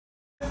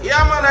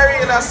Yeah, man, I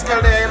really that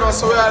skill there, you know,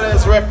 so we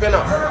always rep, you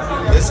know.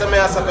 You see me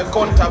as a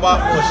counter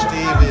Backbush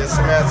TV, you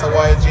see me as a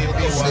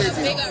YGP.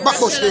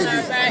 Backbush TV,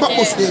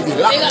 Backbush TV,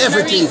 like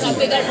every TV.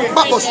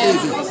 Backbush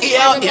TV.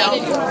 Yeah.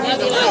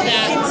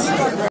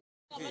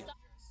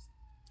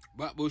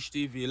 Backbush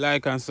TV,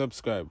 like and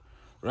subscribe.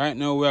 Right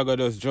now, we are going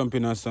to just jump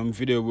in on some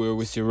video where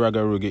we see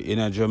RAGGA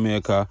in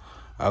Jamaica.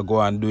 I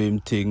go and do him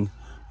thing,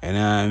 you know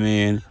what I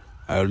mean?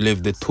 I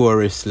live the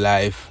tourist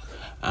life.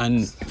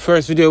 And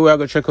first video we are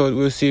going to check out,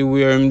 we'll see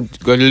where I'm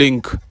going to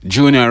link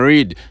Junior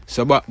Reid.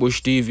 So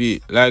Backbush TV,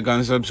 like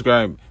and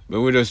subscribe. But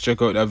we just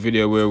check out that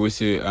video where we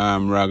see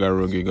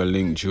RAGGA go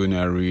link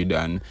Junior Reid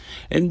and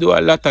him do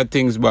a lot of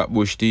things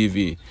Backbush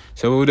TV.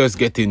 So we'll just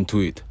get into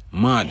it.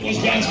 Mad.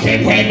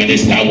 Prime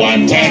Minister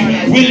one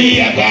time. Willie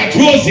got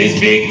Rose's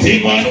big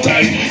thing one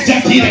time.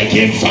 Jatina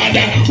came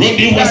father.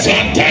 Rudy was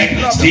one time.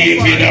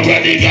 Steve in a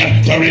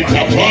radical. Turn it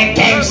up one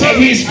time. So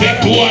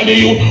respect to all of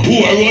you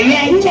who are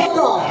along.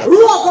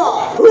 RUGGIE.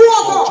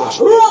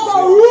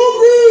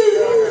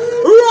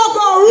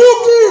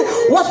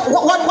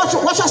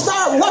 What's your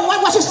star?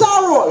 What's your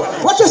star role?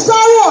 What's your star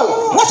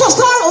role? What's your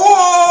star?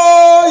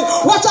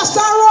 Oh, what's your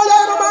star role?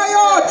 My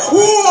yard.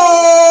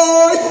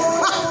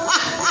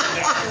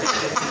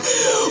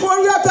 When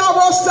we are talking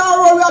about star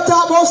role, we are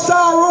talking about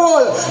star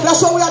role.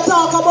 That's what we are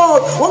talking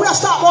about. When we are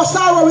talking about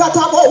star role, we are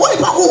talking about wipe.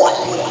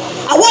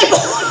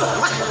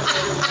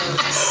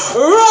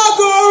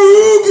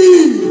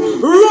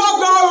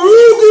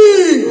 RUGGIE.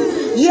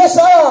 Yes,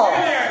 sir.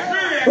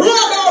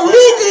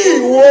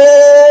 RUGGIE.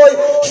 Whoa.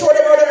 Show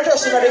them how they're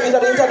dressing in the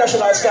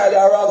international style,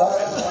 RAGGA.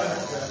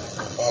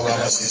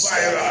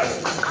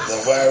 The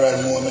viral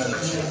moment.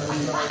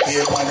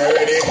 Here, man,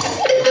 ready?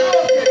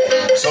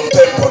 Some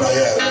tempo now,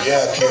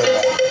 yeah, kill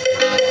man.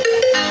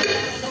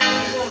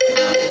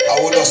 I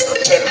would just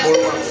check bull.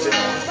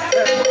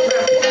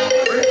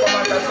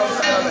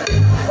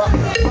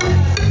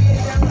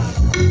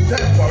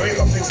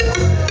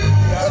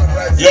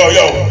 Yo,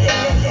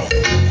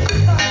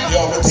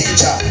 my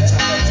teacher.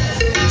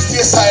 Stay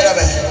aside of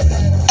me.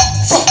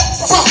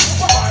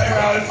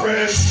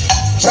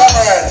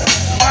 Cameron,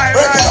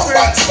 break it up,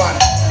 Bantsman.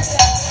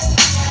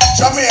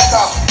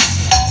 Jamaica,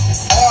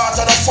 I want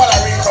to follow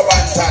Rico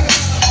Bantan.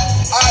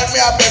 All me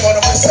a beg on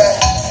them say,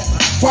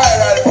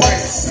 viral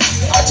prince.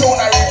 I don't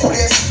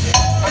replace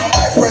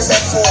my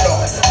present photo.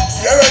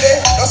 You ready?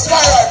 That's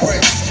viral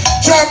prince.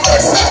 Cameron,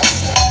 say,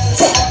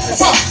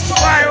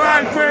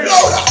 viral prince.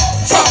 Louder,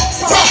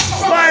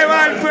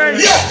 viral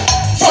prince. Yeah,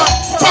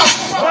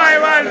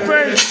 viral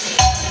prince.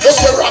 Just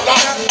the RAGGA,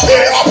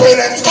 play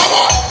opponents, come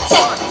on.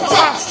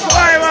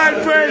 Viral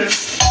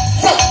prince.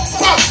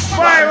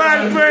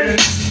 Viral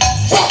prince.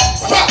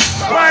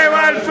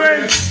 Viral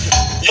prince.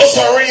 You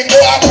sorry, go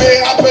up play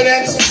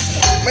opponents.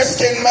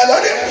 Miskin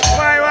melody.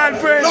 Viral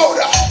prince.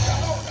 Louder.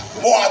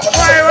 More to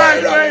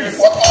viral prince.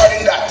 What are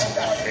in that?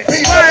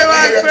 People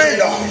viral prince.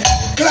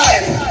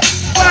 Clive.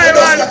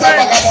 Viral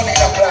prince.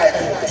 Clive.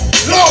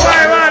 Louder.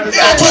 Viral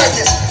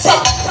prince.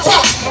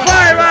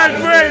 Viral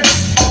prince.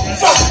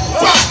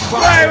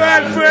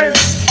 Viral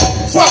prince.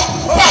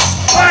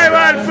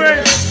 Viral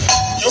prince.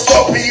 You so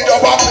beat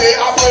up and play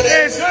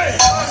opponents.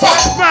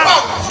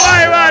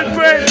 Viral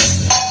prince.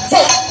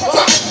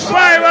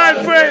 Viral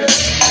prince.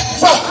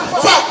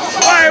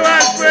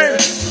 Viral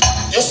prince.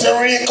 You see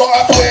Rico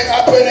and play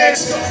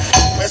opponents.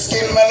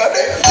 Miskin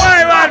melody.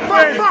 Viral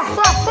prince.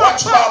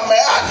 Watch my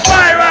man.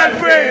 Viral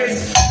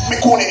prince. Me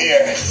couldn't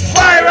hear.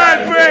 Viral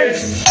prince.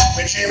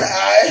 Me dream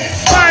eye.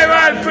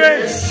 Viral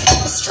prince.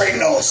 Straight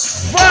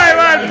nose.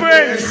 Viral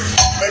prince.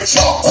 Me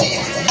chalk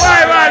teeth.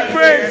 Viral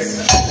prince.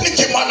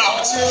 Nicky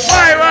Manat.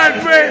 Viral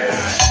prince.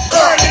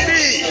 Curly D.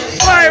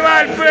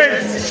 Viral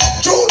prince.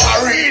 Junior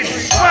Reid.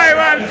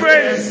 Viral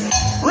prince.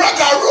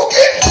 RAGGA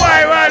Rookie.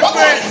 Viral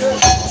prince.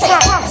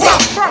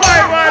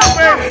 Viral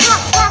prince.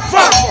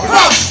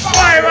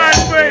 Viral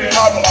prince.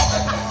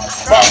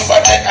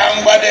 Bambade.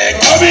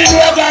 Come in,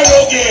 RAGGA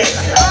Rookie.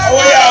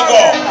 Where you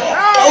go?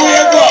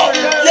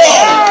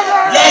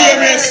 Yo, you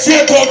mean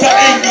straight out of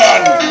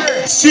England,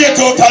 straight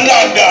out of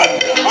London.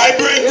 I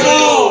bring to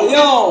you.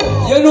 Yo,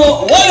 you know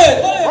what?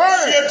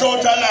 Straight out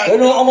of London. You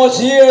know how much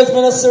years I'm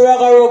gonna see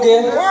RAGGA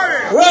Rookie?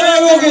 RAGGA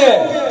Rookie.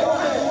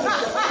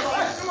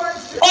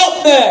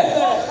 Up there.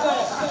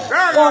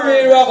 Come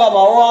here, RAGGA, man.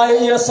 I want to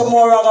hear some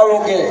more RAGGA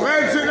Rookie.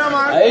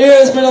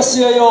 Years I'm gonna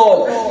see you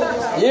all.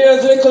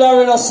 Years little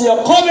I'm gonna see you.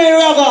 Come here,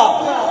 RAGGA.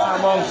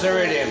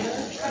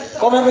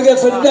 Come here, we get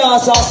for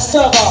dance and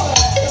stagger.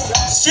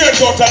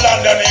 Straight out of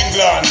London,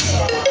 England.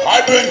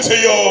 I bring to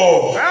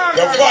you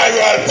the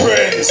viral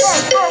prince,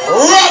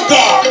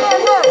 RAGGA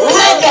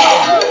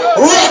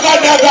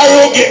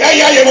Rookie.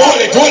 Hey,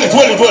 hold it.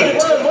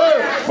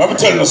 Let me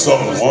tell you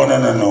something. Oh,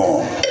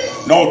 no.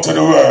 Now to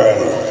the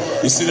world.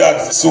 You see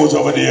that soldier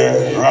over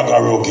there, RAGGA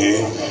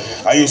Rookie?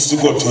 I used to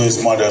go to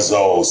his mother's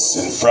house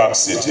in Frog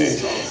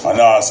City and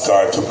ask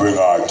her to bring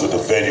her to the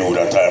venue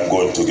that I'm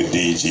going to the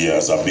DJ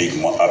as a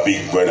big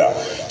brother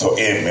to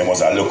him. He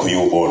was a look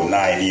you about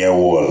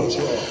 9-year-old.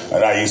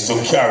 And I used to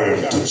carry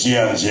him to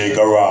J&J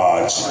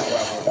Garage.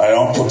 I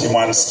don't put him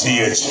on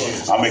stage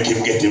and make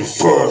him get him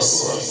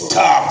first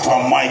talk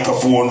from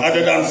microphone.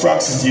 Other than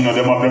Fraxis, you know,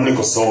 them have them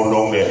little sound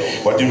down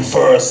there. But him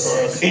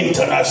first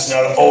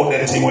international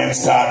outlet thing when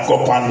start go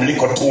up on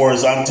liquor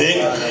tours and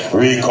thing.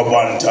 Reid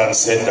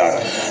said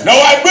that. Now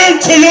I bring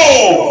to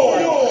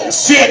you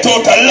straight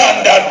out of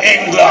London,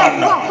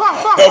 England,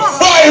 the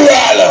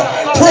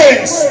viral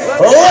Prince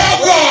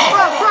RAGGA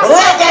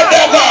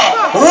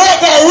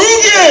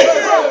RUGGIE.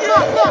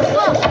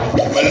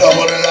 My love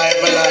of the life,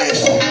 my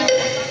life.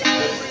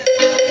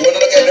 When I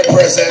get the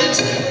present,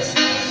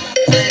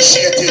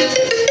 appreciate it.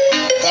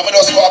 Come and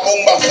just go a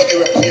boom back so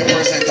give a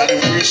present and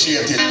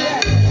appreciate it.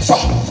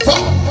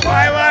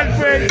 Viral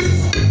Prince.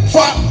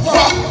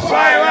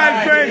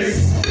 Viral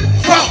Prince.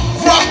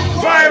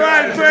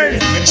 Viral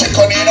Prince. The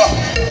chicken, you know.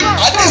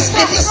 And this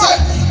people say,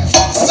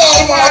 fuck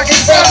Sal Market,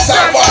 fuck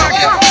Sal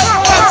Market.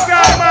 Fuck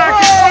Sal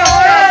Market.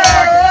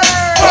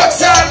 Fuck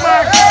Sal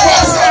Market.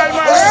 Fuck Sal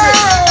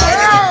Market.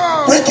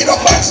 Break it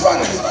up, man.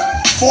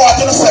 For I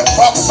don't say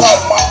fuck Sal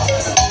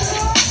Market.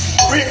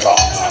 Break it up.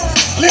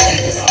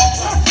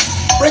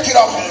 Break it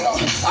up.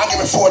 I'll give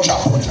it 4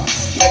 jump.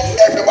 Let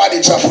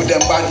everybody jump with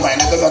them bad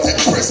mind. It doesn't take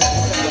prison.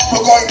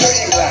 We're going to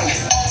England.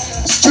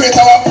 Straight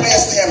our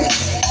place name.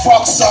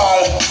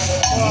 Vauxhall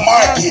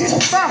Market.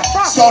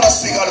 So to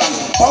sing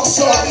along.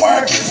 Vauxhall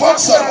Market.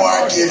 Vauxhall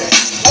Market.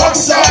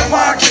 Vauxhall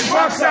Market.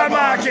 Vauxhall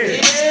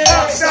Market.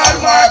 Vauxhall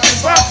Market.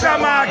 Vauxhall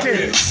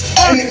Market.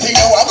 Anything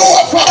you want, go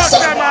at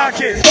Vauxhall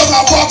Market. Go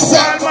at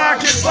Vauxhall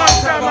Market.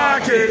 Vauxhall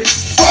Market.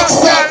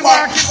 Vauxhall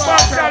Market.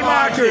 Vauxhall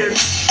Market.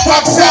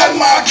 Vauxhall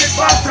Market.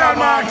 Vauxhall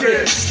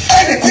Market.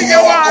 Anything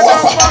you want, go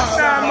at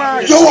Vauxhall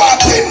Market. You want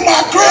King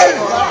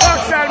Mackerel?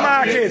 Vauxhall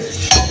Market.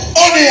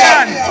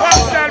 Onion.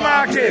 Vauxhall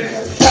Market.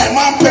 Time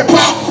and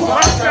pepper.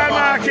 Vauxhall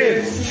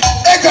Market.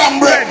 Egg and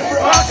bread.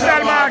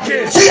 Vauxhall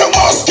Market. Fear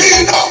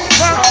mosquito.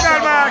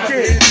 Vauxhall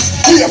Market.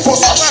 Fear for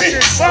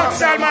sachet.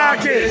 Vauxhall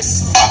Market.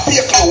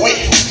 Fear Chloe.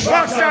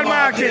 Vauxhall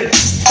Market.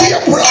 Fear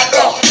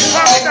brother.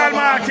 Vauxhall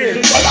Market.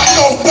 Well, I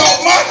know dog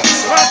man.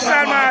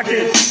 Vauxhall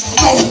Market.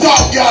 No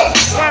dog girl.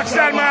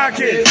 Vauxhall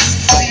Market.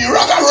 See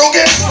RAGGA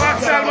RUGGIE.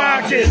 Vauxhall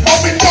Market.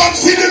 Up and down,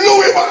 see the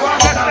Louis man.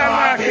 Vauxhall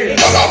Market.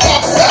 Go to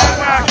Vauxhall.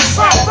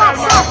 Vauxhall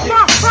Market.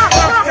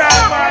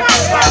 Vauxhall Market.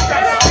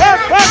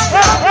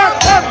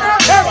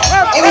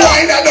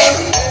 Unwind that done.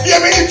 Hear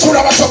me into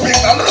the shopping.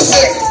 I'm gonna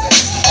sing.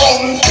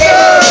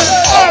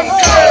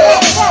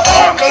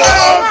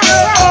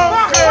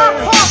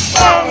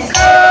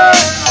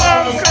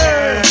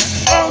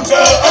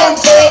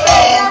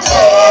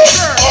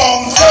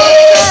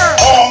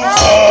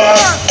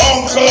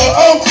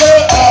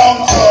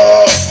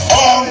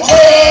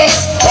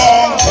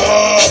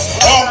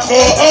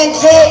 Uncle,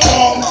 uncle,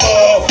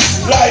 uncle,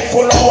 life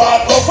full of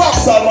one go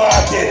Vauxhall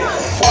Market.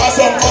 Want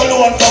some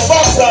cologne for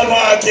Vauxhall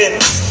Market.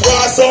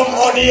 Want some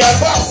honey at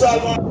Vauxhall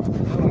Market.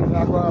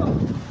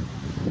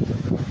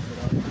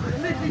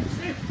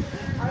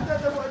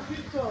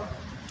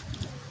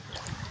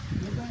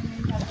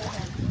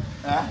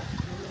 Huh?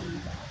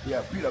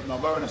 Yeah, beat up now,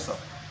 burn us up.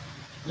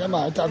 Yeah,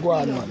 man, it's a go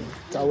on, man.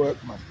 It's a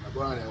work, man.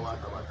 Go on and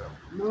water.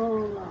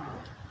 No.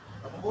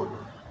 I'm good.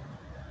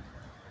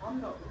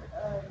 I'm not,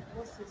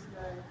 what's his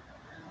name?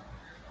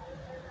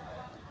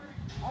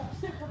 I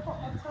think I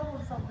got my toe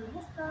or something.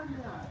 What's down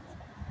there?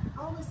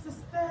 Oh, it's the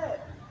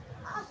step.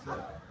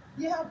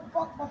 Yeah, I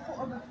bumped my foot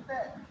on the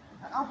step.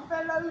 I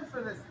fell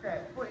over the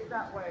step, put it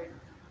that way.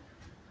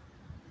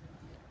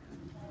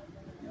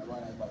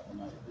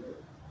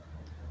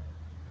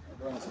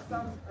 The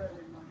sun's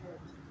burning my head.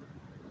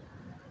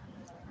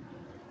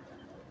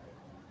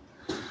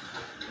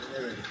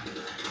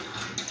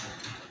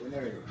 When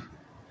you're ready.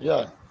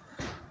 Yeah.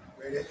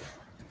 Ready?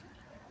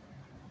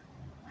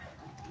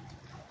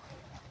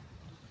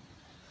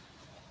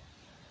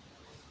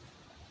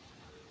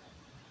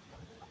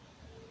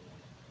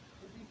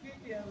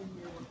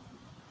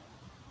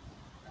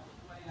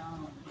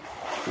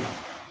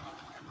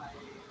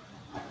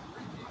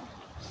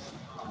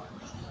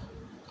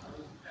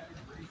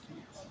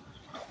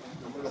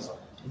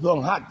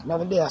 Young hot,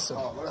 never there, so.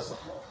 Oh, what is it?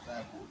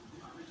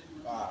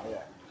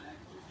 Yeah.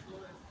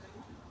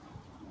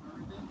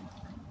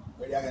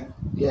 Ready again?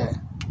 Yeah.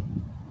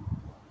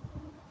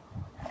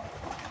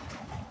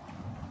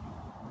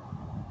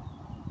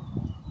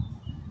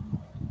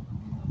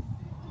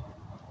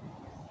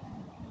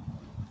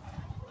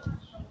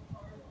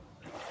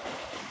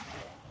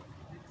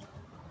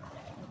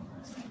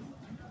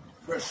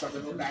 Fresh from the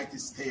United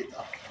States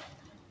of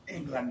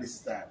England this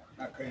time,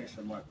 not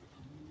Kingston Market.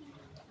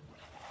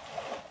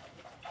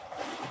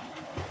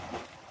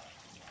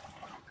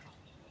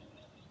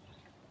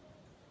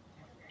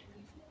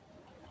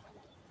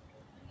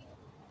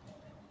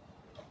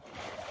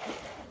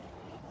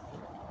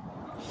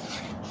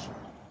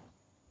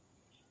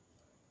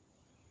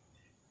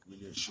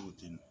 Video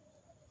shooting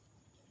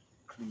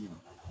clean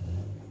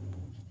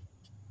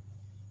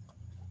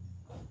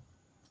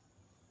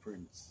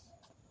prints.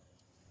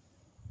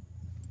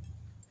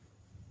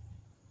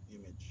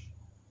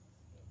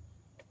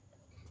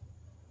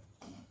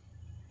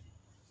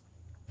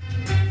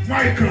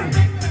 Michael,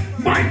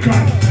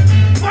 Michael,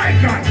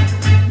 Michael,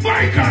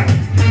 Michael,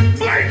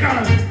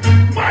 Michael,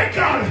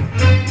 Michael,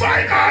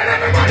 Michael,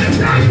 everybody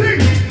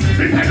dancing.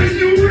 Because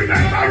you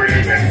remember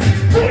remix,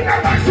 two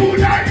number two,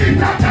 that is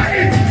after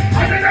it.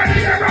 And then I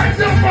hear right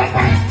jump up,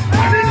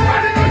 and this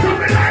body does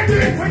something like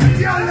this. When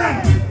you yell them,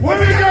 when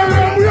we go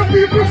around, we have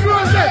people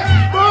close it.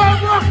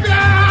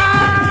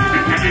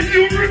 Because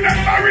you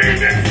remember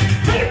remix,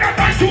 two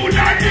number two,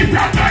 that is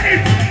after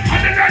it.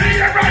 And then I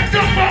hear right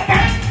jump up,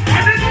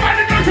 and this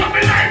body does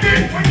something like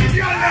this. When you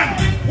yell them,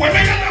 when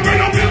we go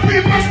around, we have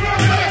people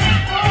close it.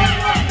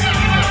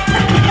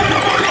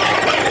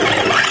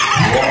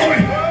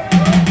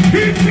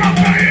 He's not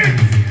playing.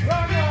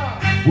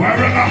 Where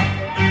RAGGA?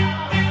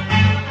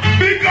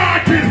 Big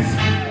artist.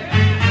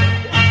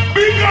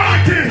 Big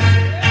artist.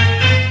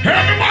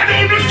 Everybody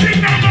on the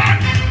kingdom, man.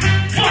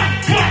 Fuck,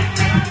 fuck.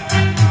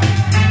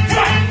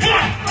 Fuck,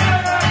 fuck.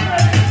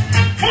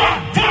 Fuck,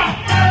 fuck.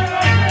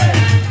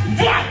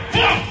 Fuck,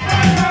 fuck.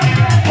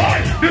 Boy,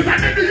 this is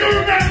the you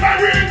remember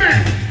remix.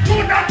 Two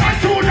number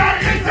two,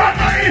 now it's not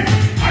the east.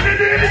 And then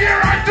the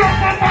year I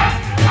jump up.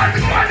 And the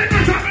body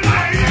does something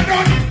like it.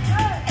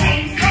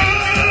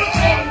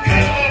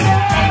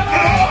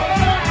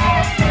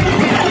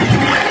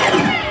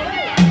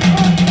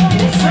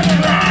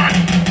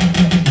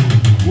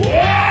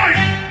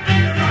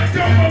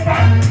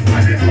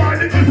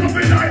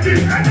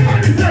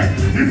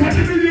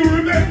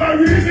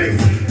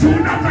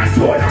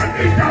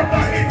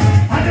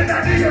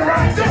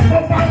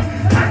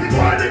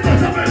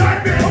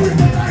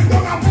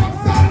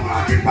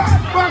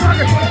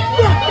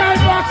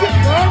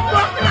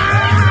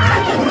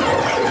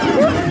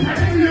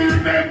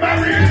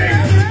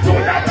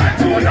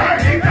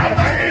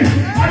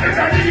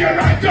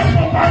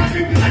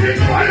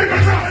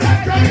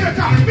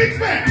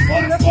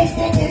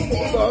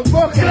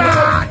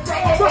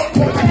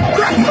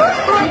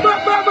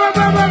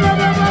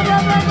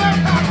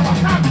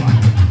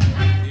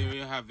 Here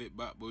you have it,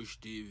 Backbush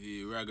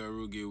TV. RAGGA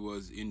RUGGIE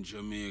was in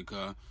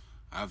Jamaica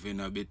having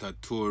a bit of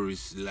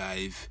tourist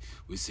life.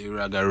 We see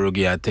RAGGA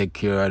RUGGIE, I take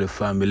care of the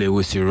family.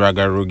 We see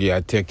RAGGA RUGGIE,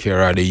 I take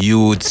care of the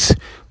youths.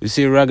 We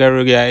see RAGGA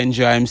RUGGIE, I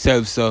enjoy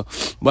himself. So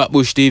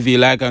Backbush TV,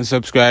 like and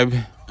subscribe.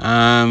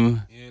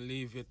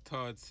 Leave your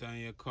thoughts and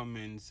your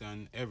comments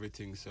and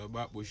everything. So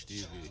Backbush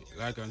TV,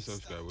 like and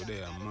subscribe. We're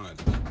there, I'm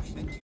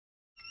mad.